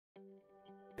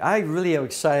I really am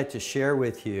excited to share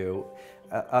with you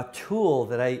a tool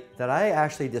that I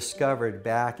actually discovered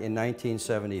back in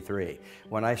 1973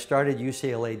 when I started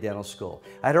UCLA Dental School.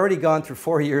 I'd already gone through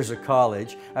 4 years of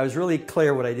college. I was really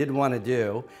clear what I didn't want to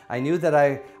do. I knew that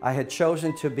I had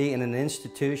chosen to be in an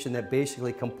institution that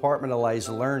basically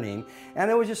compartmentalized learning, and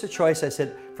it was just a choice. I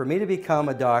said, for me to become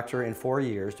a doctor in 4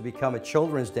 years, to become a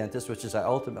children's dentist, which is I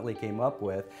ultimately came up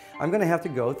with, I'm going to have to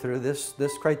go through this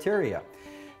criteria.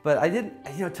 But I didn't,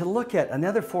 to look at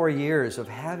another 4 years of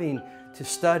having to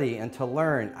study and to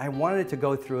learn, I wanted to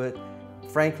go through it,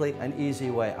 frankly, an easy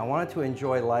way. I wanted to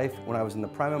enjoy life when I was in the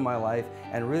prime of my life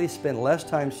and really spend less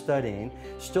time studying,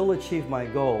 still achieve my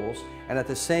goals, and at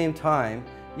the same time,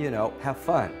 have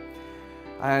fun.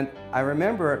 And I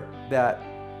remember that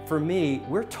for me,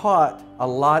 we're taught a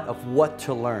lot of what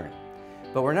to learn,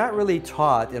 but we're not really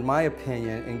taught, in my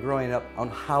opinion, in growing up on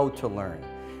how to learn.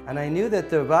 And I knew that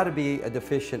there ought to be a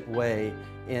deficient way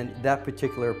in that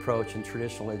particular approach in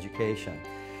traditional education.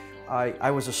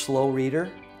 I was a slow reader.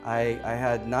 I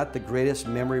had not the greatest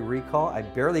memory recall. I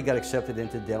barely got accepted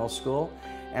into dental school.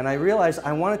 And I realized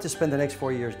I wanted to spend the next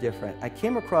 4 years different. I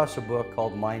came across a book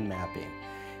called Mind Mapping.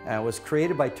 And it was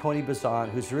created by Tony Buzan,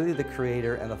 who's really the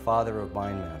creator and the father of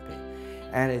mind mapping.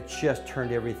 And it just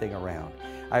turned everything around.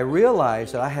 I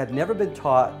realized that I had never been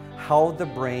taught how the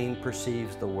brain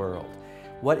perceives the world.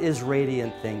 What is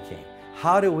radiant thinking?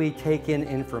 How do we take in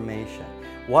information?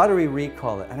 Why do we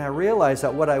recall it? And I realized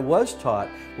that what I was taught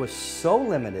was so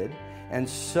limited and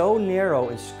so narrow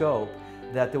in scope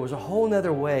that there was a whole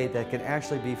nother way that could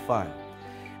actually be fun.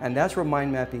 And that's where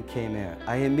mind mapping came in.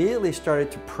 I immediately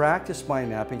started to practice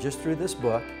mind mapping just through this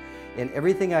book in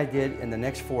everything I did in the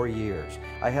next 4 years.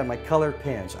 I had my colored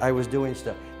pens. I was doing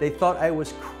stuff. They thought I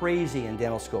was crazy in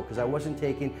dental school because I wasn't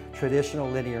taking traditional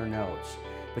linear notes.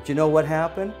 But you know what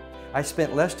happened? I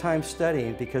spent less time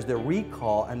studying because the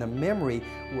recall and the memory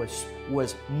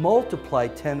was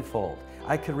multiplied tenfold.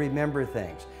 I could remember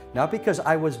things. Not because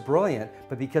I was brilliant,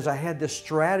 but because I had this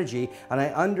strategy and I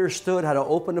understood how to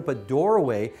open up a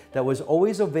doorway that was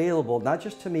always available, not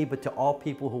just to me, but to all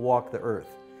people who walk the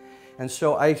earth. And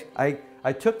so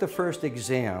I took the first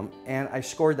exam and I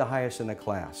scored the highest in the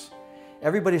class.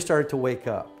 Everybody started to wake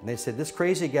up. And they said, this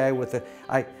crazy guy with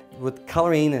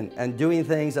coloring and doing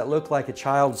things that look like a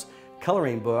child's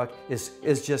coloring book is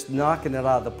just knocking it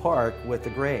out of the park with the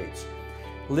grades.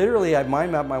 Literally, I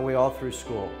mind mapped my way all through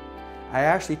school. I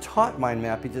actually taught mind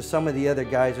mapping to some of the other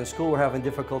guys in school who were having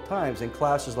difficult times in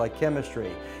classes like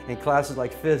chemistry, in classes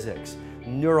like physics,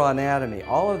 neuroanatomy,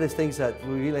 all of these things that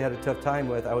we really had a tough time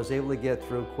with, I was able to get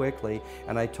through quickly,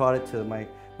 and I taught it to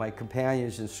my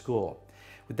companions in school.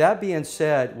 With that being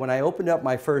said, when I opened up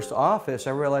my first office, I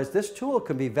realized this tool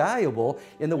can be valuable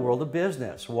in the world of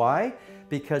business. Why?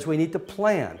 Because we need to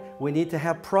plan, we need to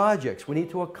have projects, we need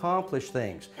to accomplish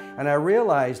things. And I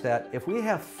realized that if we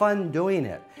have fun doing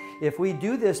it, if we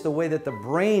do this the way that the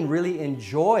brain really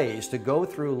enjoys to go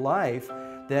through life,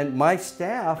 then my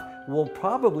staff will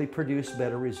probably produce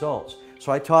better results.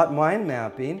 So I taught mind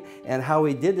mapping and how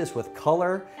we did this with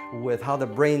color, with how the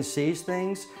brain sees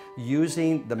things,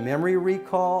 using the memory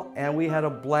recall, and we had a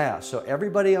blast. So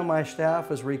everybody on my staff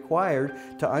was required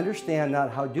to understand not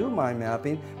how to do mind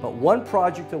mapping, but one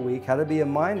project a week, how to be a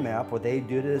mind map where they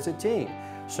did it as a team.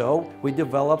 So we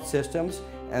developed systems,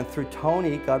 and through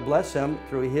Tony, God bless him,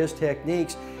 through his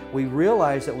techniques, we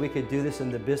realized that we could do this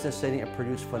in the business setting and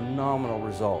produce phenomenal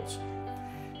results.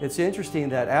 It's interesting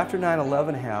that after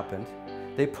 9/11 happened,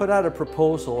 they put out a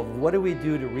proposal of what do we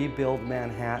do to rebuild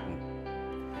Manhattan.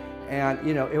 And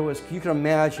it was, you can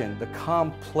imagine the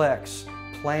complex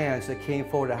plans that came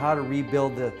forward of how to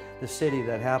rebuild the city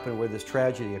that happened where this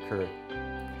tragedy occurred.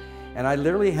 And I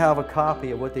literally have a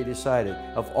copy of what they decided.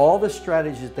 Of all the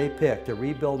strategies they picked to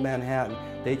rebuild Manhattan,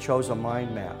 they chose a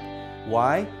mind map.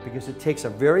 Why? Because it takes a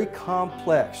very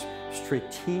complex,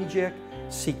 strategic,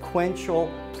 sequential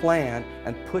plan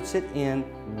and puts it in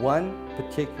one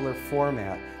particular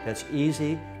format that's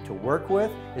easy to work with,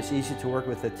 it's easy to work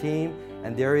with a team,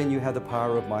 and therein you have the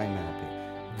power of mind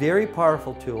mapping. Very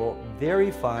powerful tool, very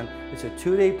fun. It's a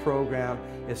 2-day program.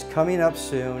 It's coming up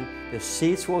soon. The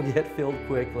seats will get filled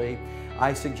quickly.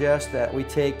 I suggest that we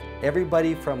take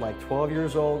everybody from like 12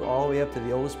 years old all the way up to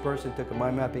the oldest person who took a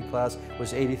mind mapping class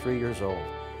was 83 years old.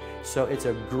 So it's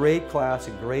a great class,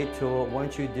 a great tool.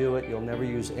 Once you do it, you'll never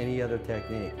use any other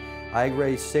technique. I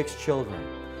raised 6 children.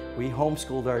 We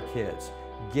homeschooled our kids.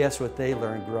 Guess what they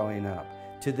learned growing up?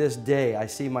 To this day, I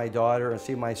see my daughter and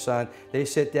see my son, they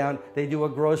sit down, they do a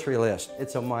grocery list.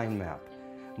 It's a mind map.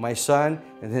 My son,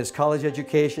 in his college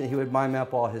education, he would mind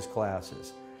map all his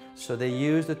classes. So they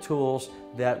use the tools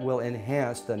that will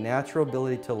enhance the natural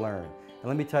ability to learn. And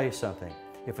let me tell you something,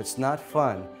 if it's not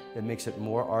fun, it makes it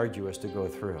more arduous to go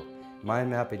through.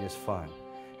 Mind mapping is fun.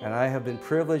 And I have been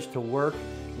privileged to work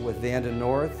with Vanda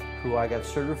North, who I got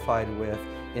certified with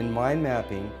in mind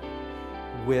mapping,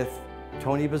 with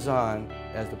Tony Bazan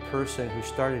as the person who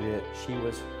started it. She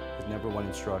was the #1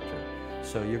 instructor.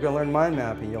 So you're going to learn mind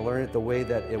mapping, you'll learn it the way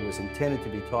that it was intended to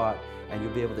be taught, and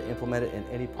you'll be able to implement it in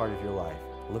any part of your life.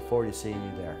 I look forward to seeing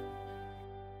you there.